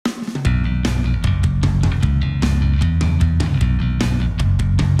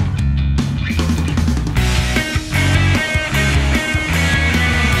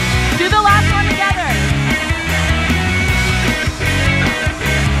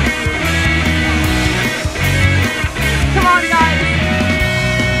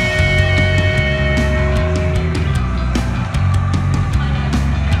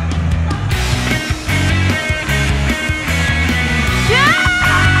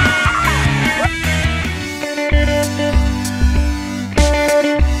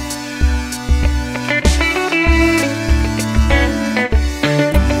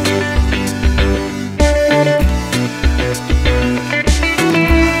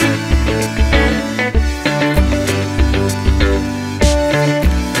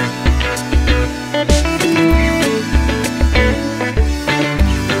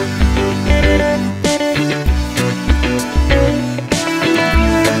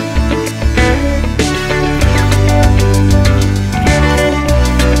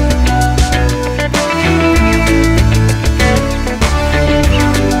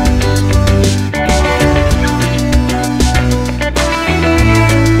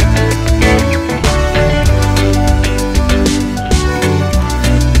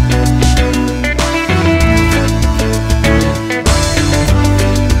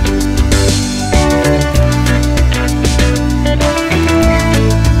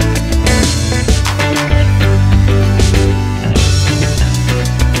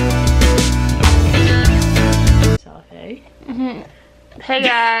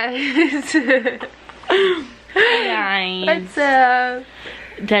Hey guys. What's up?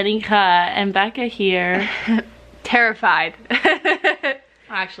 Danika and Becca here. Terrified.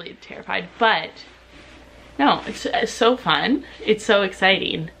 Actually terrified, but no, it's so fun. It's so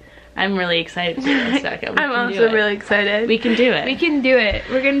exciting. I'm really excited to do this, Becca. I'm also really excited. We can do it. We can do it.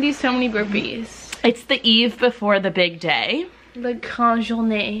 We're gonna do so many burpees. It's the eve before the big day. The grand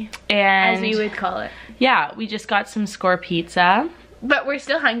journée, And as we would call it. yeah, we just got some score pizza. But we're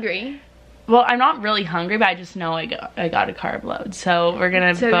still hungry. Well, I'm not really hungry, but I just know I got a carb load. So we're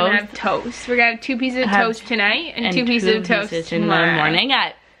gonna So both we're gonna have toast. We're gonna have 2 pieces of toast tonight and 2 pieces of toast in tomorrow the morning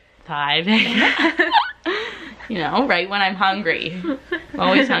at 5 a.m. You know, right when I'm hungry. I'm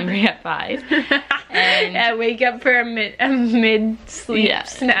always hungry at 5. And yeah, wake up for a mid sleep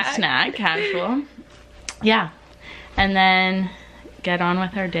snack. Casual. Yeah. And then get on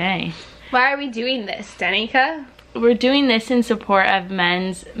with our day. Why are we doing this, Danika? We're doing this in support of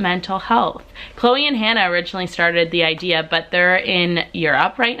men's mental health. Chloe and Hannah originally started the idea, but they're in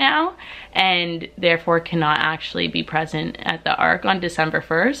Europe right now and therefore cannot actually be present at the ARC on December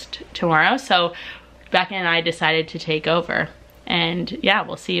 1st, tomorrow. So Becca and I decided to take over, and yeah,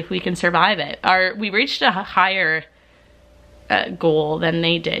 we'll see if we can survive it. We reached a higher goal than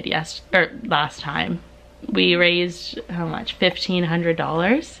they did last time. We raised how much?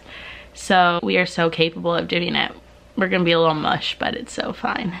 $1,500. So we are so capable of doing it. We're gonna be a little mush, but it's so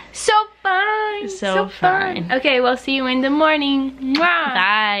fine. So fun. So fun. Okay, we'll see you in the morning. Mwah.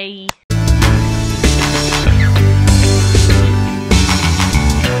 Bye.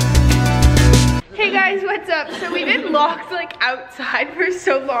 Hey guys, what's up? So we've been locked like outside for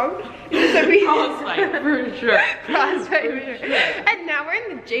so long. So we Frostbite for sure. Frostbite for sure. And now we're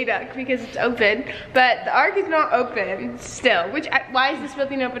in the J-Duck because it's open, but the ARC is not open still. Why is this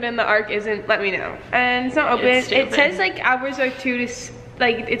building open and the ARC isn't? Let me know. And it's not open. It says like hours are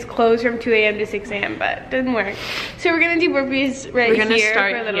it's closed from 2 a.m. to 6 a.m. but it doesn't work. So we're gonna do burpees right here. We're gonna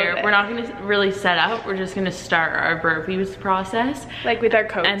start for a little here. bit. We're not gonna really set up. We're just gonna start our burpees process. Like with our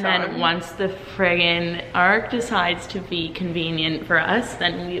coats And then on. once the friggin' ARC decides to be convenient for us,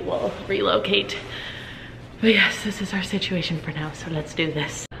 then we will relocate. But yes, this is our situation for now, so let's do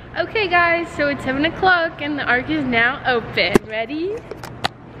this. Okay guys, so it's 7 o'clock and the ARC is now open. Ready?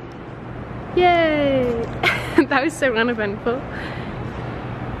 Yay! That was so uneventful.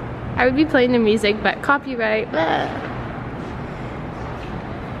 I would be playing the music, but copyright. Blah.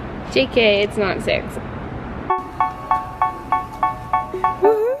 JK, it's not 6.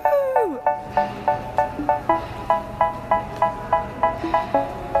 Woohoo!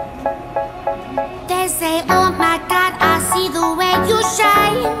 They say, oh my God, I see the way you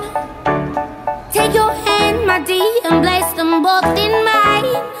shine. Take your hand, my dear, and place them both in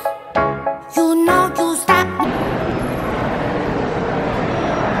mine. You know you stopped me.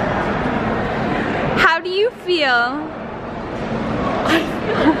 How do you feel?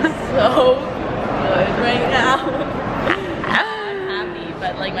 So good right now. I'm happy,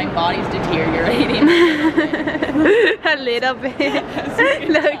 but like my body's deteriorating. A little bit.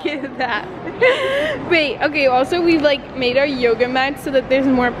 Look at that. Wait, okay, also we've like made our yoga mat so that there's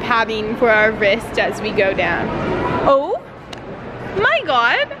more padding for our wrist as we go down. Oh my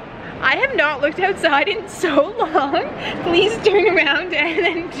God, I have not looked outside in so long. Please turn around and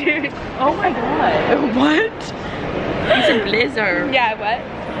then turn. Oh my God. What? It's a blizzard. Yeah, what?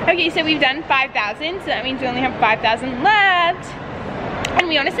 Okay, so we've done 5,000, so that means we only have 5,000 left. And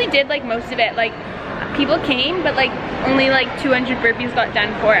we honestly did like most of it. Like, people came, but like only like 200 burpees got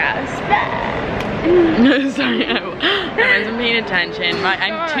done for us. No, sorry, I wasn't paying attention.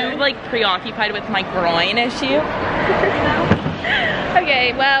 I'm too like preoccupied with my groin issue.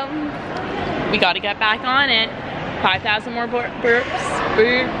 Okay, well, we got to get back on it. 5,000 more burps.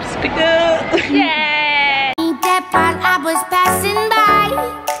 Pick up. yay! That while I was passing by,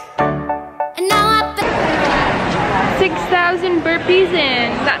 and now I've been 6,000 burpees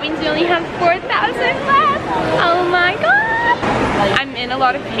in. That means we only have 4,000 left. Oh my God! I'm in a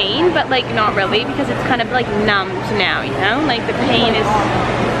lot of pain, but like not really because it's kind of like numbed now, you know? Like the pain is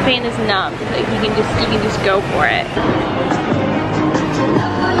numb. Like you can just go for it.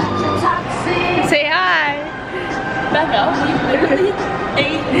 Say hi. Becca, we literally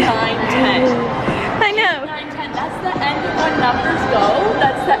 8, 9, 10. I know. 9, 10. That's the end of when numbers go.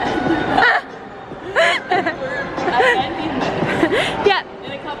 That's the end of that. We're ending this. Yeah.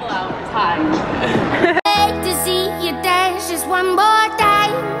 In a couple hours. Hi. wait to see you dance just one more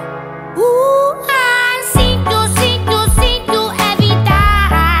time. Ooh, I see you every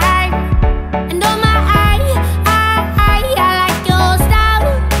time. And oh my, I like your style.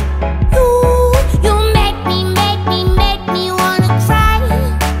 You make me wanna cry.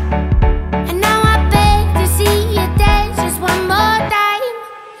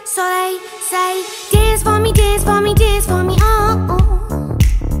 So they say, dance for me, dance for me, dance for me, oh, oh.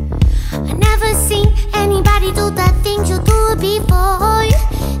 I never seen anybody do the things you do before.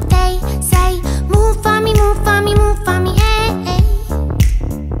 They say, move for me, move for me, move for me, eh, eh.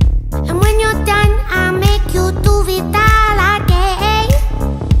 And when you're done, I'll make you do it all again.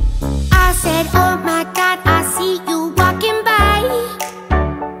 I said, oh my God, I see you walking by.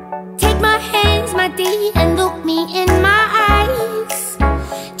 Take my hands, my D, and look me in my eyes.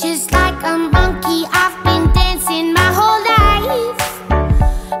 Just like a monkey, I've been dancing my whole life.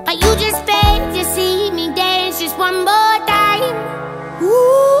 But you just begged to see me dance just one more time.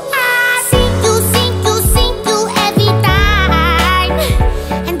 Ooh, I see you, see you, see you every time.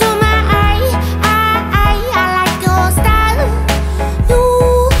 And oh my, I like your style.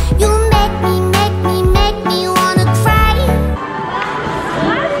 You make me wanna cry.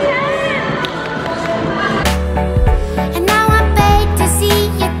 And now I beg to see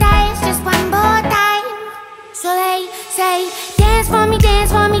you dance just one more time. So they say, dance for me,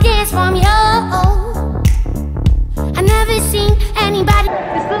 dance for me, dance for me, oh, oh. I never seen anybody.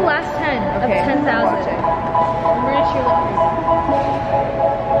 This is the last 10 of 10,000. We're gonna cheerlead.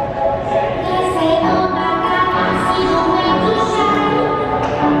 They say, oh my God, I see you when you shine.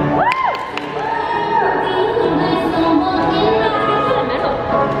 There's no more in my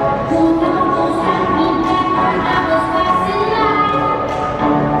you don't stop me back when I was passing by.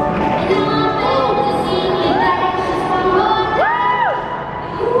 And now I beg to see me dance just one more time.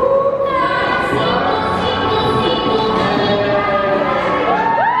 Ooh, I see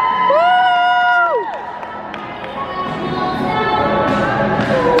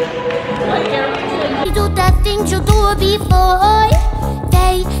you do the things you do before.